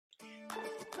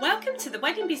Welcome to the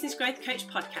Wedding Business Growth Coach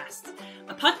podcast,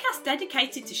 a podcast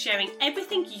dedicated to sharing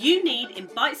everything you need in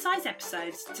bite-sized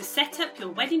episodes to set up your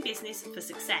wedding business for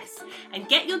success and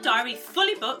get your diary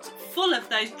fully booked, full of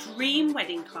those dream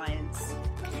wedding clients.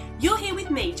 You're here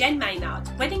with me, Jen Maynard,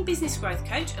 Wedding Business Growth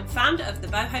Coach and founder of the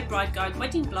Boho Bride Guide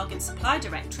wedding blog and supplier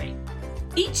directory.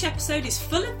 Each episode is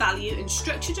full of value and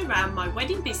structured around my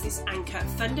wedding business anchor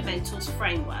fundamentals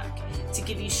framework to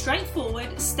give you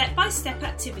straightforward, step-by-step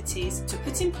activities to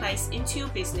put in place into your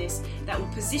business that will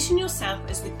position yourself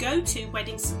as the go-to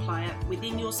wedding supplier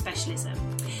within your specialism.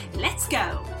 Let's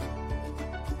go!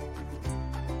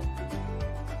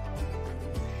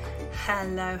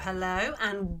 Hello,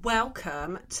 and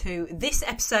welcome to this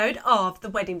episode of the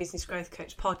Wedding Business Growth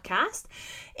Coach podcast.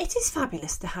 It is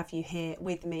fabulous to have you here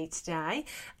with me today,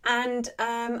 and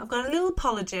I've got a little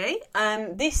apology.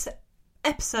 This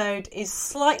episode is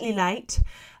slightly late.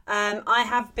 I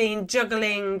have been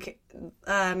juggling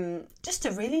just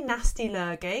a really nasty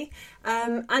lurgy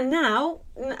and now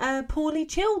poorly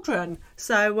children.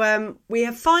 So we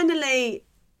have finally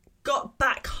got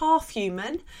back half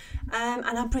human, and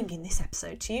I'm bringing this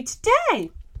episode to you today.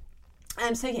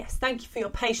 So yes, thank you for your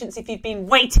patience if you've been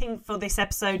waiting for this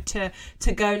episode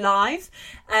to go live.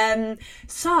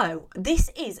 So this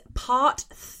is part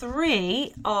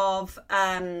 3 of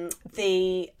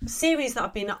the series that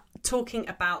I've been talking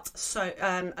about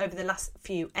over the last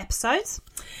few episodes.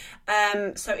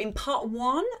 So in part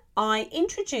 1, I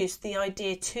introduced the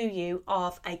idea to you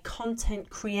of a content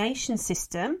creation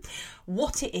system,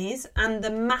 what it is, and the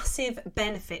massive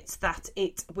benefits that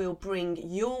it will bring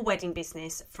your wedding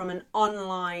business from an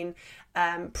online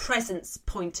presence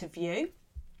point of view.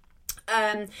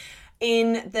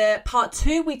 In the part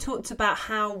 2, we talked about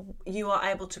how you are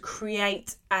able to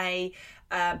create an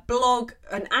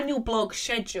annual blog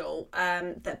schedule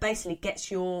that basically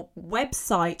gets your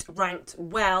website ranked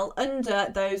well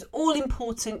under those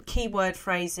all-important keyword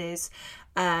phrases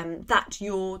that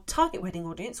your target wedding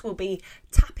audience will be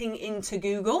tapping into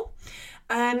Google.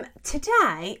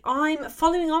 Today, I'm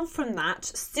following on from that,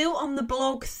 still on the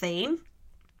blog theme,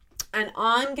 and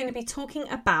I'm going to be talking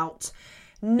about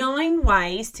 9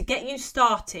 ways to get you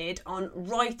started on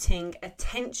writing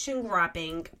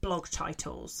attention-grabbing blog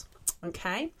titles.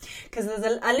 Okay, because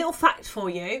there's a little fact for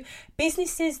you.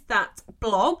 Businesses that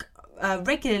blog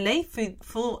regularly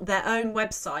for their own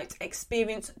website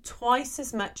experience twice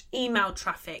as much email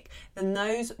traffic than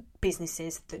those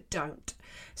businesses that don't.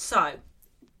 So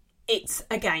it's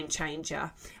a game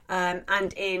changer.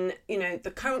 And in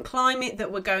the current climate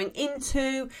that we're going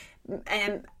into,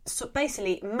 so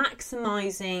basically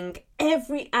maximising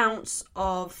every ounce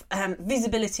of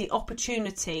visibility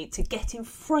opportunity to get in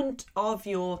front of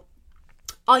your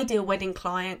ideal wedding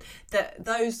client, that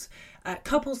those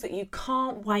couples that you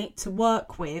can't wait to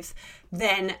work with,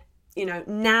 then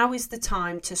now is the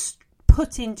time to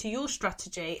put into your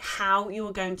strategy how you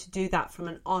are going to do that from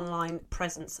an online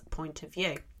presence point of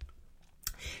view.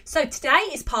 So today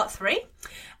is part 3,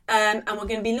 and we're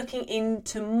going to be looking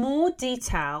into more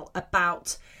detail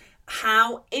about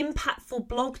how impactful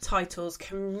blog titles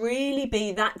can really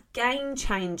be that game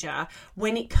changer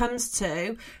when it comes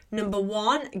to, number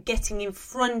 1, getting in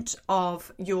front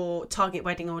of your target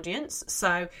wedding audience.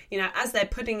 So, as they're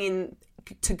putting in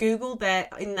to Google, they're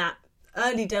in that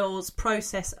early doors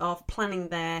process of planning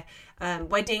their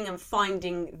wedding and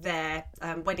finding their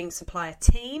wedding supplier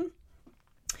team.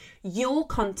 Your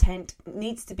content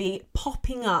needs to be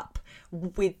popping up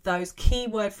with those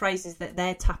keyword phrases that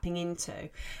they're tapping into.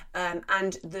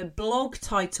 And the blog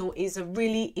title is a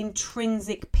really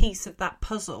intrinsic piece of that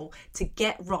puzzle to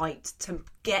get right, to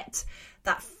get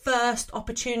that first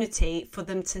opportunity for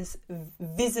them to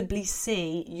visibly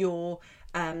see your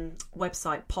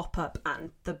website pop up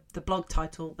and the blog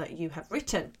title that you have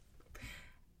written.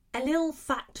 A little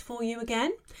fact for you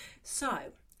again. So,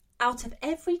 out of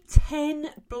every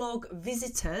 10 blog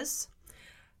visitors,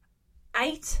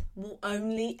 8 will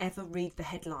only ever read the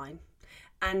headline,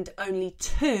 and only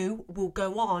 2 will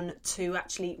go on to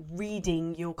actually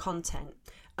reading your content.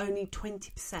 Only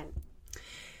 20%.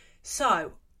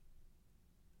 So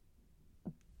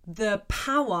the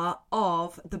power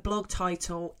of the blog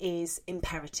title is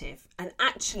imperative, and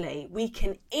actually we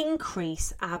can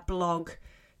increase our blog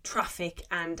traffic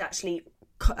and actually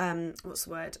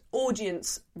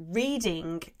audience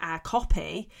reading our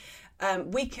copy.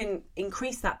 We can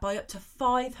increase that by up to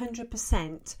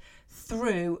 500%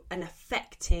 through an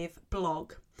effective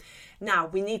blog. Now,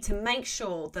 we need to make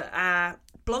sure that our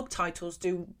blog titles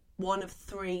do one of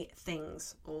 3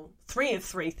 things, or 3 of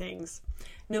 3 things.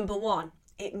 Number 1,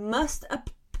 it must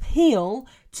appeal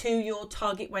to your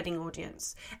target wedding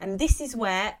audience. And this is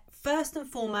where first and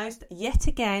foremost, yet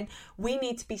again, we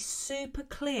need to be super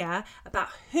clear about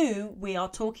who we are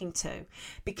talking to,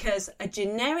 because a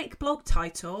generic blog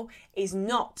title is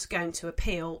not going to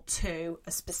appeal to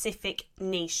a specific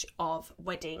niche of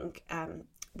wedding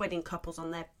couples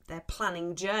on their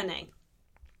planning journey.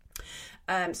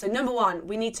 So number one,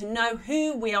 we need to know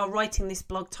who we are writing this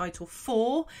blog title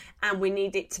for, and we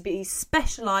need it to be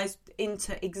specialised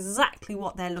into exactly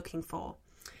what they're looking for.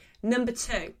 Number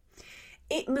two,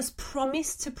 it must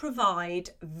promise to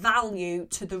provide value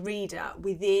to the reader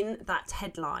within that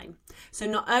headline. So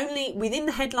not only within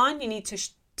the headline, you need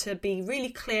to be really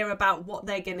clear about what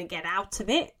they're going to get out of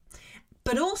it,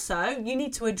 but also you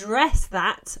need to address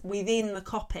that within the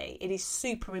copy. It is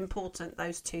super important,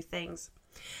 those two things.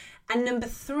 And number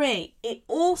three, it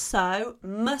also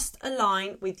must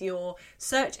align with your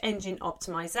search engine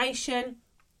optimization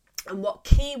and what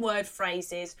keyword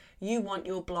phrases you want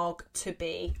your blog to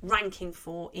be ranking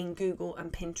for in Google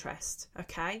and Pinterest.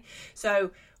 Okay,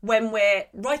 so when we're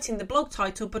writing the blog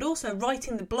title, but also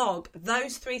writing the blog,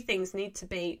 those three things need to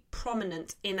be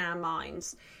prominent in our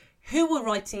minds. Who we're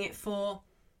writing it for,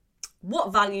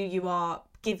 what value you are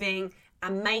giving,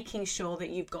 and making sure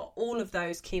that you've got all of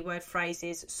those keyword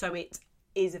phrases so it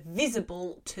is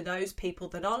visible to those people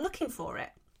that are looking for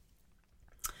it.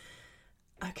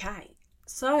 Okay,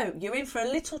 so you're in for a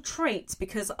little treat,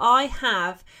 because I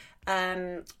have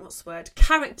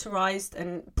characterized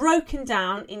and broken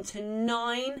down into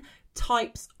 9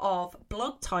 types of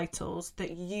blog titles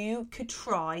that you could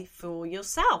try for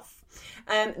yourself.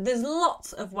 There's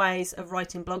lots of ways of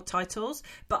writing blog titles,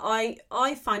 but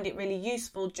I find it really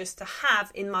useful just to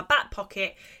have in my back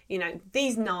pocket,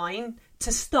 these 9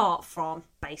 to start from,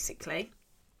 basically.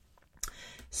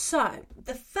 So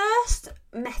the first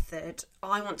method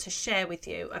I want to share with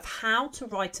you of how to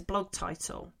write a blog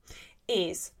title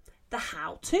is the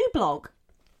how-to blog.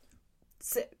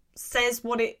 Says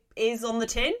what it is on the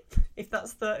tin, if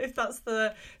that's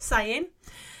the saying.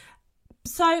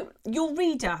 So your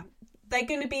reader, they're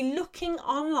going to be looking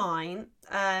online,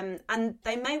 and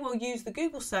they may well use the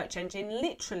Google search engine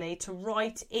literally to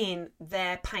write in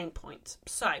their pain point.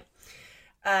 So,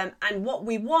 and what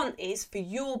we want is for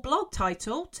your blog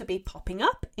title to be popping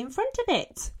up in front of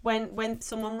it when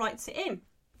someone writes it in.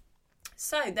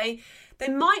 So they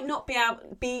might not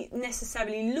be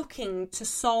necessarily looking to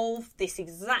solve this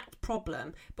exact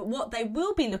problem, but what they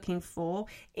will be looking for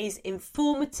is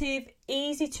informative,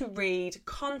 easy to read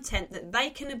content that they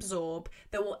can absorb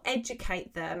that will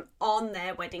educate them on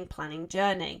their wedding planning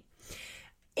journey.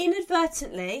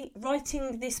 Inadvertently,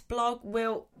 writing this blog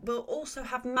will also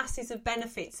have masses of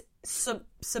benefits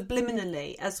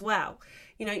subliminally as well.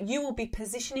 You will be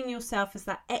positioning yourself as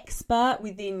that expert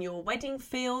within your wedding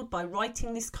field by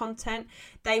writing this content.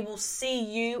 They will see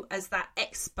you as that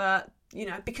expert,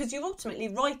 because you're ultimately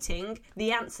writing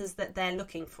the answers that they're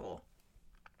looking for.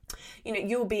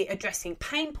 You'll be addressing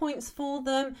pain points for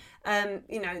them.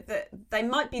 That they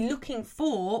might be looking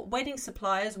for wedding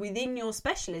suppliers within your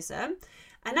specialism.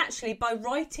 And actually, by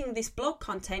writing this blog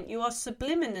content, you are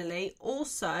subliminally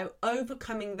also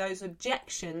overcoming those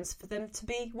objections for them to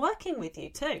be working with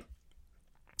you too.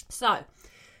 So,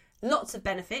 lots of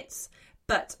benefits,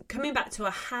 but coming back to a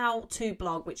how-to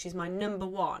blog, which is my number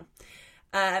one.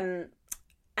 And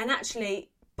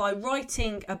actually, by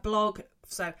writing a blog,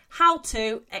 so how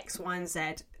to X, Y, and Z,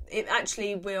 it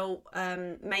actually will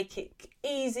make it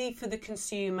easy for the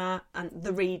consumer and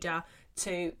the reader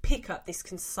to pick up this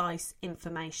concise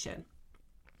information.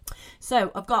 So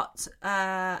I've got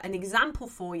an example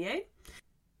for you.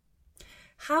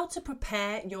 How to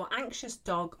prepare your anxious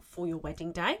dog for your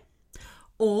wedding day.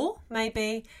 Or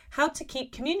maybe how to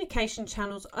keep communication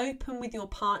channels open with your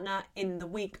partner in the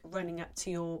week running up to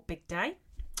your big day.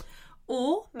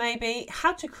 Or maybe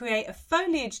how to create a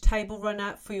foliage table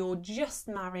runner for your just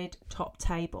married top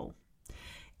table.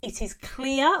 It is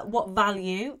clear what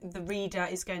value the reader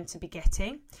is going to be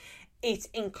getting. It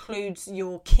includes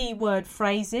your keyword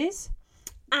phrases,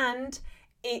 and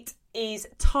it is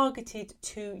targeted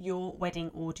to your wedding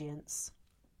audience.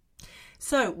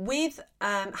 So with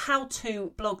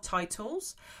how-to blog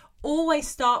titles, always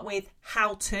start with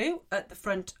how to at the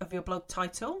front of your blog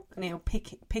title, and it'll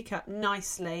pick up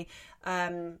nicely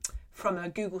from a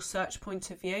Google search point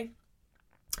of view.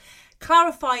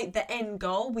 Clarify the end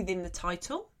goal within the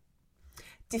title.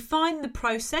 Define the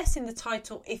process in the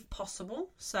title if possible.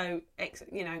 So,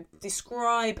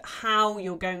 describe how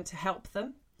you're going to help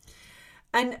them.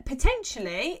 And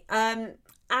potentially add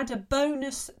a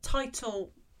bonus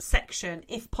title section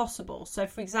if possible. So,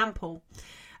 for example,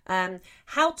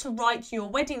 how to write your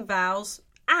wedding vows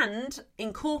and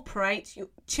incorporate your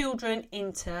children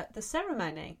into the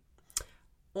ceremony.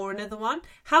 or another one,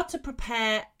 how to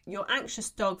prepare your anxious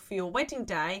dog for your wedding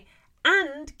day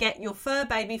and get your fur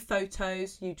baby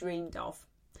photos you dreamed of.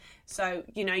 So,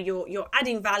 you're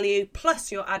adding value,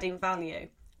 plus you're adding value,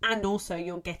 and also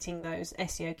you're getting those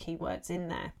SEO keywords in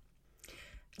there.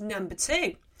 Number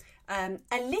 2, a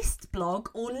list blog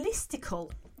or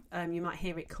listicle, you might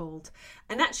hear it called.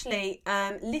 And actually,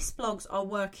 list blogs are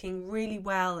working really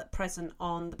well at present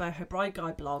on the Boho Bride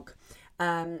Guide blog.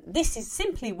 This is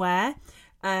simply where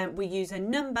we use a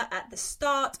number at the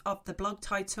start of the blog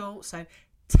title. So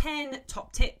 10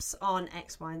 top tips on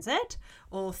X, Y, and Z,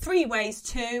 or 3 ways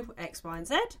to X, Y, and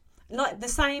Z. Like the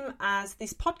same as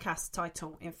this podcast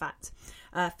title, in fact.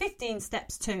 15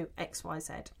 steps to X, Y,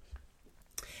 Z.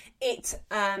 It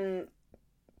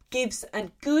gives a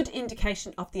good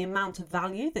indication of the amount of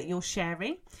value that you're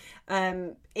sharing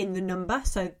in the number.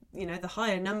 So, the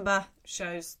higher number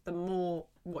shows the more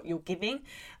what you're giving.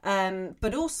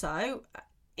 But also,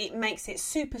 it makes it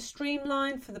super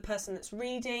streamlined for the person that's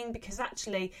reading, because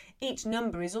actually each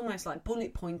number is almost like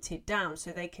bullet pointed down,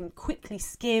 so they can quickly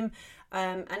skim.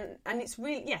 And it's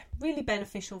really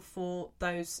beneficial for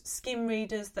those skim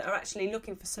readers that are actually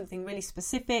looking for something really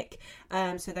specific,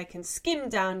 so they can skim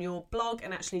down your blog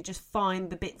and actually just find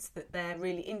the bits that they're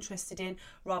really interested in,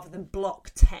 rather than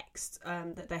block text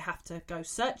that they have to go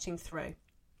searching through.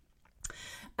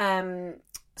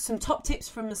 Some top tips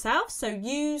from myself. So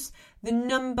use the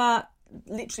number,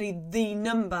 literally the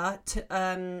number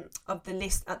of the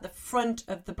list at the front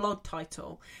of the blog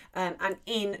title, and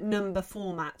in number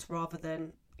format, rather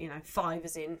than 5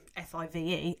 as in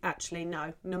FIVE. Actually,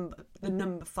 no, the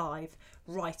number 5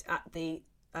 right at the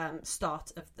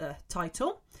start of the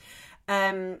title.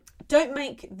 Don't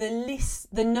make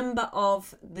the number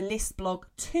of the list blog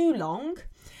too long,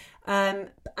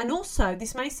 and also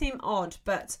this may seem odd,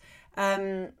 but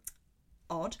you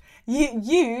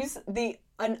use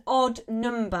an odd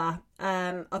number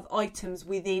of items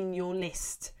within your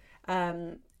list.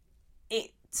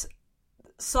 It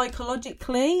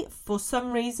psychologically, for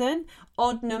some reason,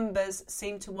 odd numbers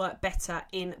seem to work better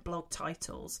in blog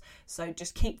titles. So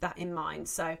just keep that in mind.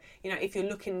 So, if you're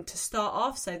looking to start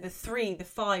off, so the 3, the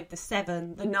 5, the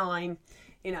 7, the 9,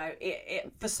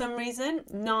 for some reason,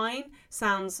 9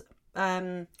 sounds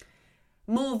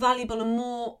more valuable and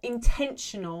more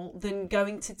intentional than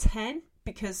going to 10,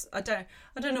 because I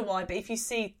don't know why, but if you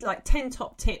see like 10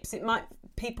 top tips,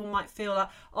 people might feel like,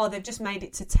 oh, they've just made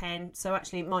it to 10, so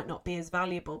actually it might not be as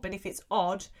valuable. But if it's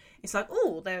odd, it's like,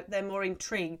 oh, they're more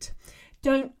intrigued.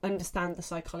 Don't understand the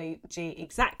psychology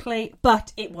exactly,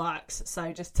 but it works.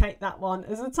 So just take that one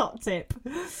as a top tip.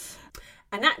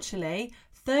 And actually,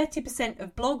 30%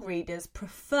 of blog readers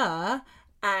prefer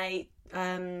a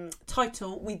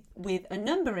title with a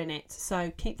number in it,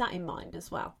 so keep that in mind as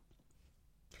well.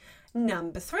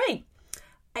 Number 3,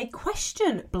 a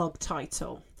question blog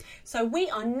title. So we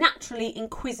are naturally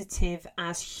inquisitive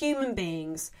as human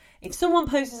beings. If someone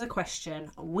poses a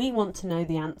question, we want to know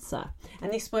the answer,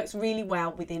 and this works really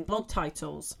well within blog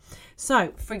titles.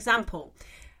 So, for example,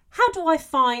 how do I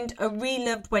find a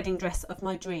re-loved wedding dress of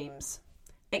my dreams?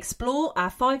 Explore our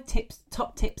 5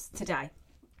 top tips today.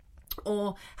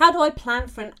 Or how do I plan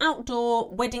for an outdoor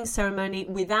wedding ceremony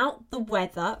without the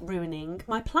weather ruining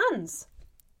my plans? ?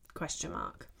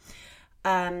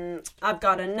 I've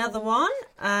got another one.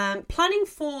 Planning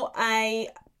for a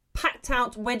packed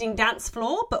out wedding dance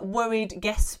floor, but worried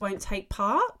guests won't take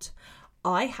part.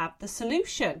 I have the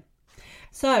solution.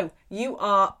 So you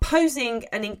are posing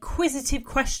an inquisitive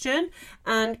question,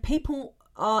 and people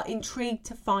are intrigued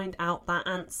to find out that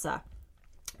answer.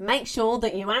 Make sure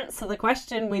that you answer the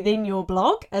question within your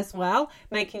blog as well,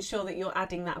 making sure that you're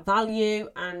adding that value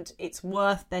and it's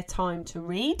worth their time to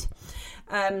read.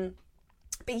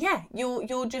 But yeah,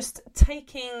 you're just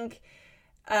taking,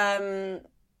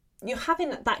 you're having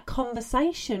that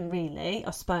conversation really,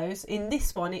 I suppose. In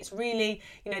this one, it's really,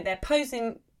 they're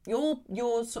posing,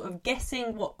 you're sort of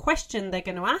guessing what question they're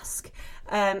going to ask,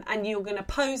 and you're going to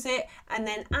pose it and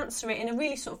then answer it in a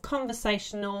really sort of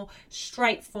conversational,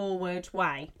 straightforward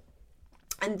way.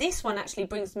 And this one actually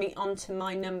brings me on to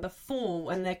my number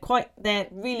 4, and they're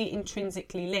really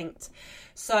intrinsically linked.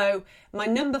 So my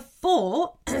number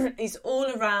 4 is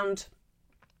all around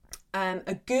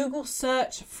a Google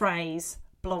search phrase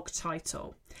blog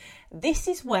title. This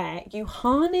is where you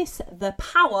harness the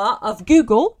power of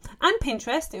Google and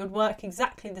Pinterest. It would work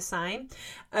exactly the same.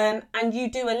 And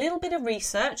you do a little bit of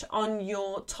research on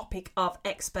your topic of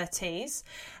expertise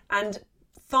and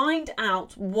find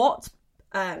out what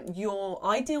your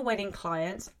ideal wedding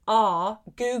clients are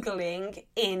Googling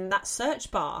in that search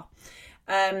bar.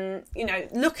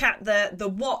 Look at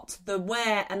the what, the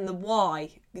where, and the why.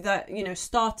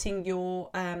 Starting your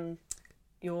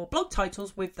blog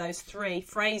titles with those 3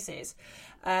 phrases.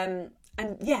 And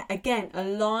yeah, again,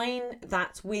 align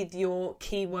that with your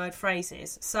keyword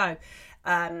phrases. So,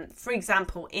 for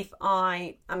example, if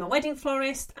I am a wedding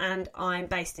florist and I'm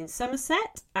based in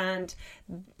Somerset, and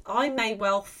I may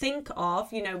well think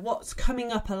of, what's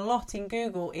coming up a lot in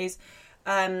Google is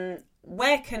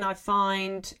where can I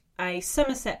find a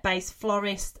Somerset-based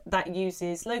florist that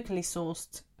uses locally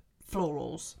sourced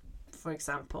florals, for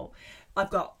example. I've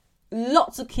got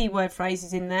lots of keyword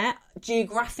phrases in there,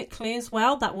 geographically as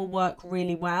well, that will work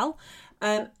really well.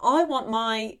 I want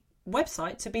my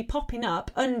website to be popping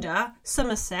up under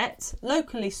Somerset,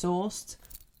 locally sourced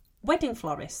wedding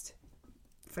florist,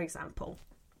 for example.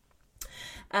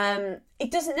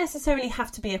 It doesn't necessarily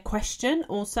have to be a question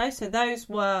also, so those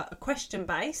were question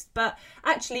based, but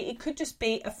actually it could just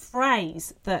be a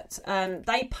phrase that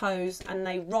they pose and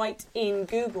they write in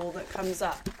Google that comes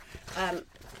up.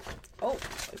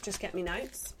 Just get me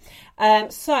notes.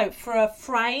 So for a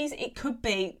phrase, it could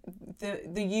be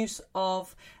the use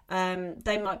of,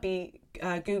 they might be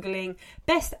Googling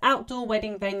best outdoor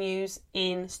wedding venues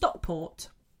in Stockport,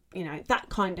 that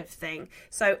kind of thing.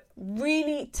 So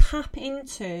really tap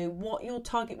into what your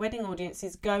target wedding audience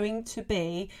is going to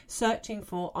be searching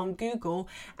for on Google,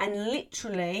 and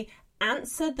literally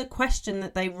answer the question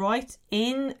that they write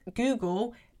in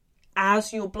Google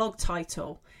as your blog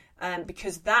title.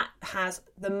 Because that has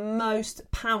the most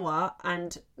power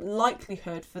and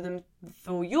likelihood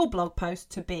for your blog post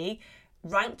to be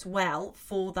ranked well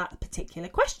for that particular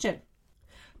question.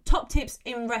 Top tips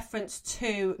in reference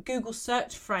to Google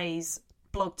search phrase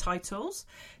blog titles.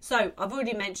 So I've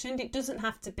already mentioned it doesn't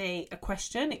have to be a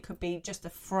question. It could be just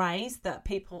a phrase that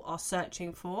people are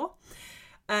searching for.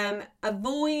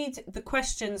 Avoid the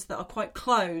questions that are quite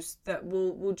closed, that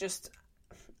will just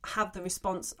have the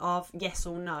response of yes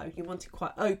or no. You want it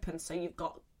quite open, so you've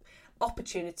got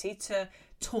opportunity to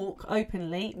talk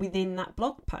openly within that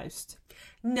blog post.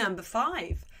 Number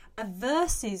 5, a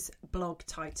versus blog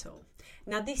title.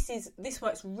 Now this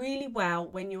works really well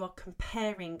when you are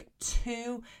comparing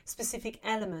 2 specific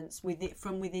elements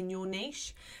from within your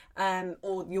niche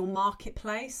or your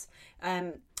marketplace,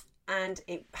 and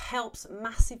it helps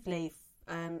massively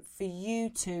for you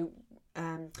to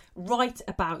write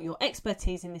about your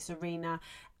expertise in this arena,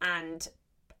 and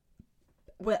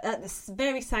at the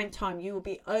very same time you will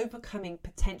be overcoming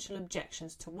potential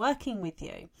objections to working with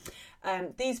you.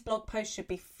 These blog posts should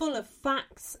be full of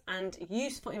facts and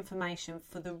useful information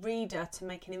for the reader to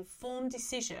make an informed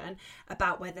decision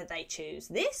about whether they choose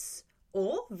this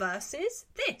or versus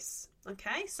this.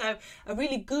 Okay, so a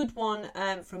really good one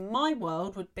from my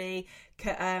world would be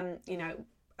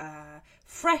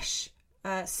fresh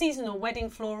seasonal wedding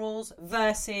florals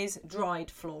versus dried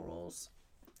florals.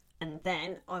 And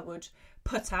then I would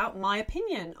put out my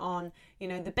opinion on,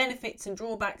 the benefits and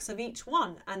drawbacks of each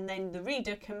one, and then the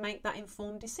reader can make that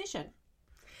informed decision.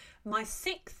 My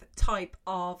 6th type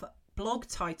of blog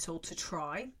title to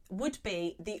try would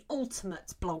be the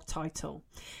ultimate blog title.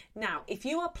 Now, if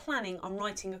you are planning on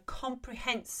writing a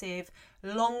comprehensive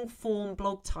long form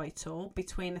blog title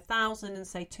between 1,000 and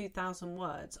say 2,000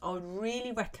 words, I would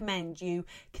really recommend you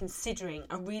considering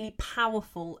a really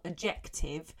powerful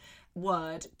adjective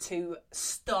word to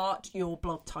start your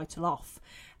blog title off.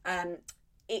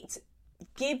 It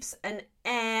gives an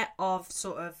air of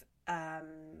sort of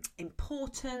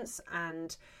importance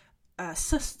and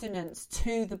sustenance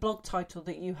to the blog title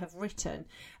that you have written.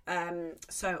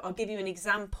 So I'll give you an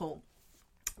example.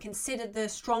 Consider the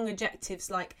strong adjectives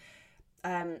like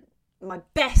my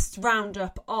best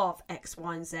roundup of X,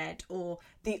 Y, and Z, or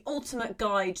the ultimate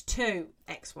guide to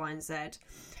X, Y, and Z,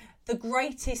 the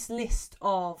greatest list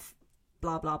of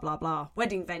blah, blah, blah, blah,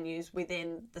 wedding venues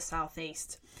within the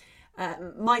Southeast.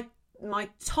 My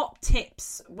top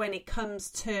tips when it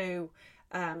comes to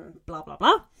blah, blah,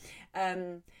 blah.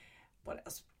 What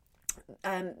else?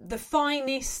 The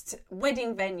finest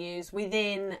wedding venues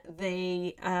within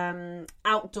the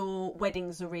outdoor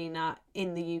weddings arena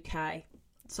in the UK.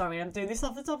 Sorry, I'm doing this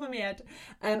off the top of my head.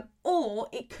 Or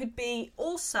it could be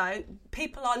also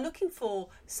people are looking for,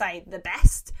 say, the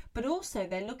best, but also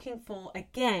they're looking for,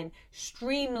 again,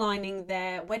 streamlining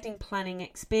their wedding planning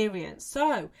experience.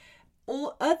 So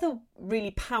all other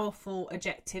really powerful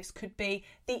adjectives could be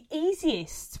the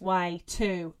easiest way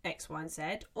to X, Y, and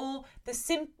Z, or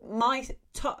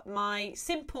my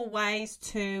simple ways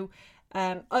to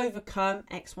overcome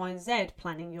X, Y, and Z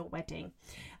planning your wedding.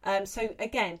 So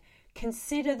again,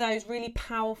 consider those really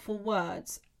powerful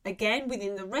words. Again,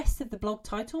 within the rest of the blog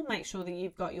title, make sure that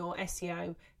you've got your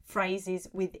SEO phrases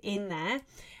within there.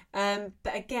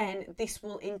 But again, this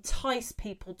will entice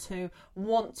people to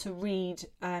want to read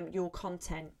your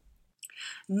content.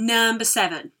 Number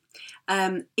 7,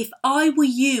 if I were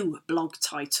you blog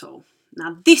title.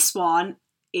 Now this one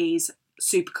is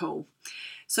super cool.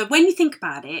 So when you think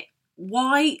about it,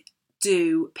 why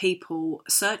do people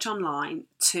search online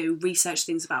to research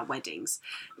things about weddings?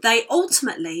 They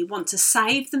ultimately want to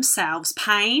save themselves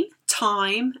pain,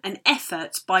 time and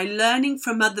effort by learning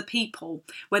from other people,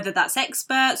 whether that's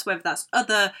experts, whether that's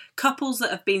other couples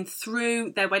that have been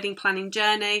through their wedding planning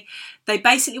journey. They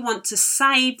basically want to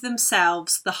save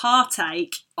themselves the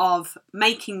heartache of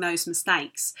making those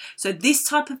mistakes. So this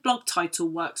type of blog title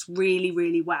works really,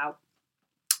 really well.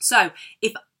 So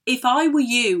if I were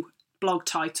you blog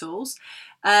titles,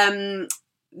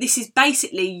 this is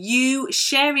basically you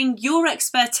sharing your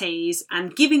expertise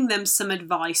and giving them some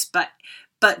advice, but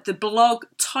the blog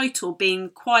title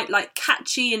being quite like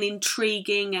catchy and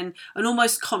intriguing and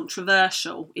almost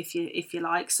controversial, if you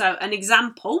like. So an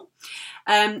example,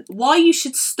 why you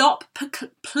should stop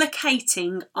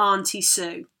placating Auntie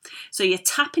Sue. So you're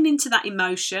tapping into that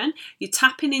emotion, you're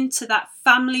tapping into that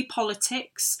family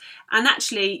politics, and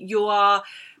actually you are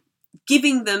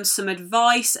giving them some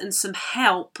advice and some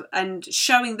help and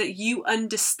showing that you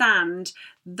understand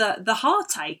the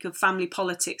heartache of family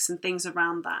politics and things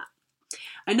around that.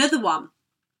 Another one,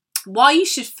 why you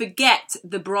should forget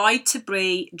the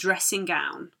bride-to-be dressing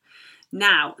gown.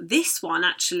 Now, this one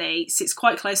actually sits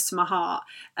quite close to my heart,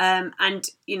 and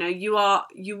you know you are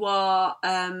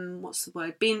what's the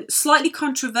word? Being slightly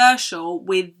controversial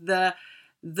with the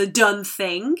done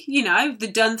thing. You know, the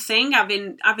done thing,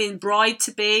 having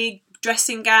bride-to-be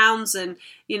dressing gowns and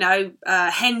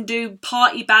hen do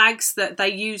party bags that they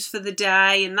use for the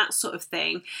day and that sort of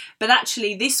thing. But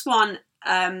actually, this one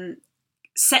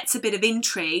sets a bit of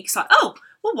intrigue. It's like, oh,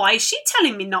 well, why is she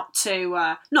telling me not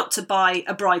to buy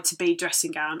a bride-to-be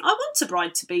dressing gown? I want a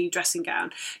bride-to-be dressing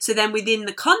gown. So then within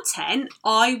the content,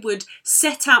 I would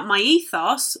set out my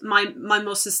ethos, my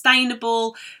more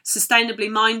sustainably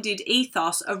minded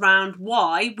ethos around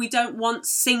why we don't want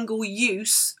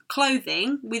single-use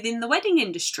clothing within the wedding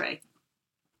industry.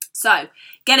 So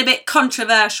get a bit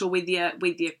controversial with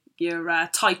your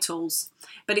titles,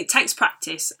 but it takes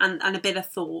practice and a bit of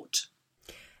thought.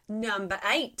 Number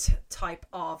 8 type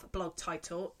of blog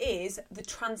title is the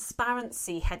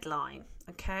transparency headline.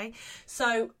 Okay,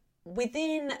 so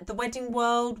within the wedding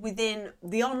world, within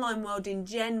the online world in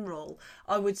general,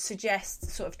 I would suggest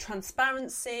sort of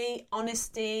transparency,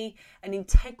 honesty and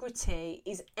integrity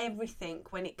is everything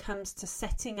when it comes to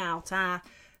setting out our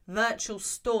virtual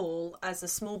stall as a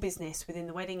small business within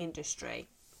the wedding industry.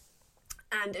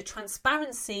 And a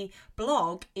transparency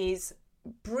blog is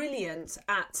brilliant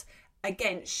at,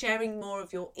 again, sharing more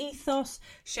of your ethos,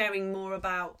 sharing more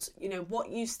about, what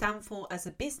you stand for as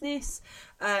a business.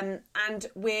 And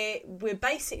we're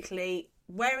basically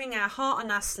wearing our heart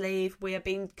on our sleeve. We are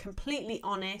being completely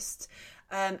honest.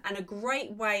 And a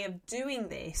great way of doing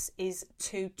this is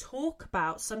to talk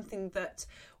about something that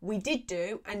we did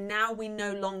do and now we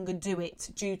no longer do it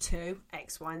due to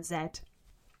X, Y, and Z.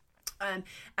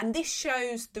 And this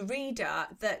shows the reader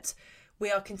that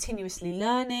we are continuously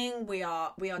learning. We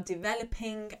are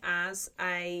developing as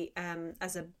a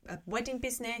wedding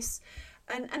business,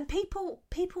 and people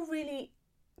really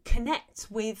connect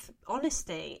with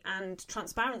honesty and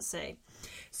transparency.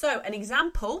 So, an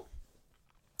example: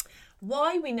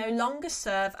 why we no longer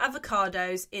serve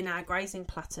avocados in our grazing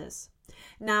platters.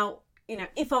 Now,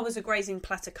 if I was a grazing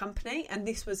platter company and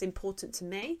this was important to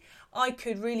me, I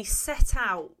could really set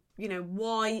out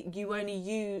why you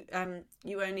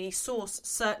only source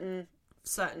certain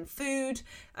food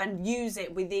and use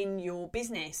it within your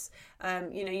business.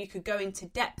 You could go into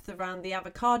depth around the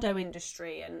avocado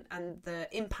industry and the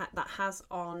impact that has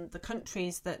on the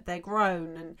countries that they're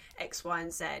grown and X, Y,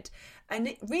 and Z. And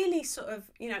it really sort of,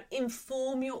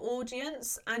 inform your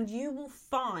audience, and you will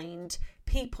find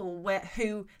people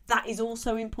who that is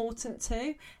also important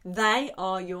to. They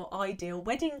are your ideal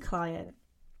wedding client.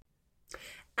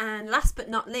 And last but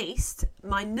not least,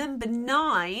 my number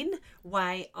 9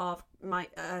 way of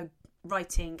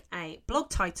writing a blog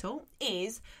title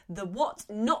is the what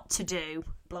not to do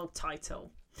blog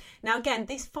title. Now, again,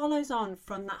 this follows on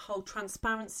from that whole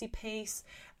transparency piece,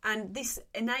 and this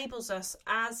enables us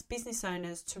as business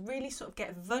owners to really sort of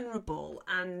get vulnerable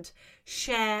and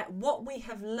share what we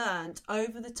have learned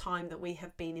over the time that we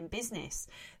have been in business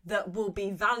that will be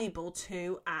valuable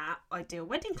to our ideal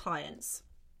wedding clients.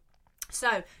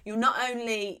 So you're not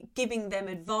only giving them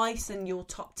advice and your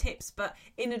top tips, but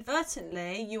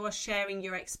inadvertently you are sharing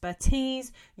your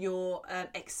expertise, your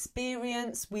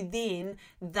experience within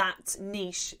that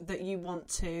niche that you want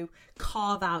to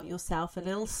carve out yourself a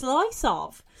little slice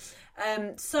of.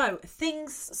 So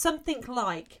something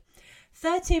like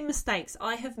 13 mistakes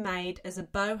I have made as a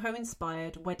boho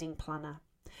inspired wedding planner.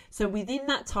 So within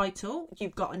that title,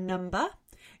 you've got a number.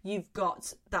 You've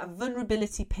got that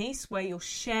vulnerability piece where you're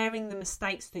sharing the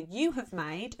mistakes that you have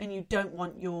made and you don't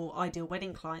want your ideal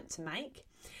wedding client to make.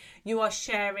 You are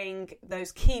sharing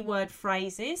those keyword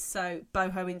phrases, so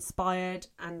boho inspired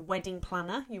and wedding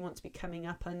planner you want to be coming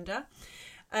up under.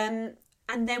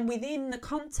 And then within the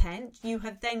content, you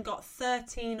have then got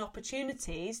 13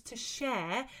 opportunities to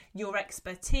share your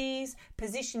expertise,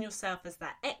 position yourself as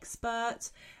that expert.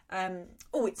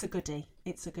 It's a goodie.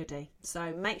 It's a goodie.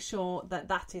 So make sure that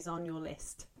that is on your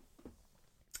list.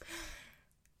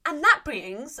 And that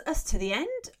brings us to the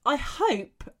end. I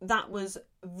hope that was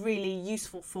really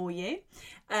useful for you.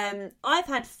 I've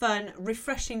had fun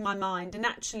refreshing my mind, and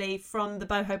actually from the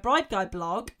Boho Bride Guide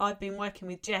blog, I've been working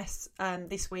with Jess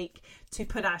this week to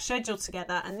put our schedule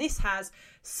together, and this has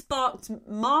sparked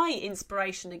my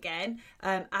inspiration again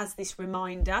as this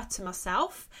reminder to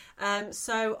myself.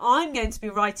 So I'm going to be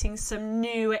writing some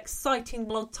new exciting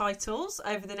blog titles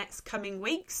over the next coming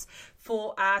weeks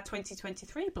for our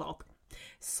 2023 blog.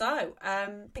 So,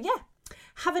 but yeah,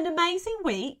 have an amazing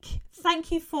week. Thank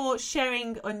you for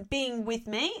sharing and being with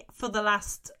me for the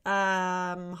last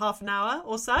half an hour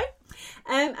or so.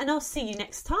 And I'll see you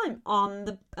next time on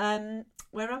the,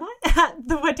 where am I?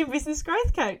 The Wedding Business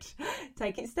Growth Coach.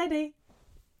 Take it steady.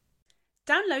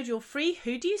 Download your free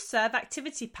Who Do You Serve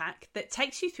activity pack that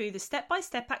takes you through the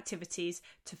step-by-step activities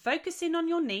to focus in on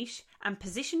your niche and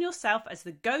position yourself as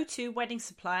the go-to wedding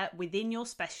supplier within your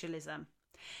specialism.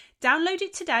 Download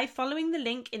it today following the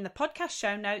link in the podcast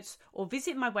show notes, or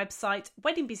visit my website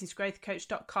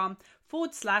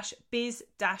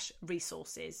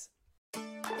weddingbusinessgrowthcoach.com/biz-resources.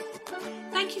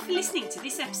 Thank you for listening to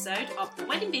this episode of the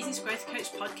Wedding Business Growth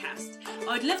Coach podcast.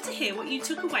 I would love to hear what you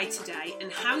took away today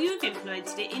and how you have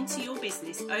implemented it into your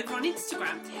business over on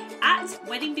Instagram at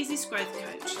Wedding Business Growth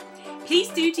Coach. Please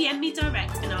do DM me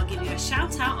direct and I'll give you a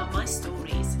shout out on my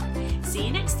stories. See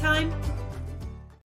you next time.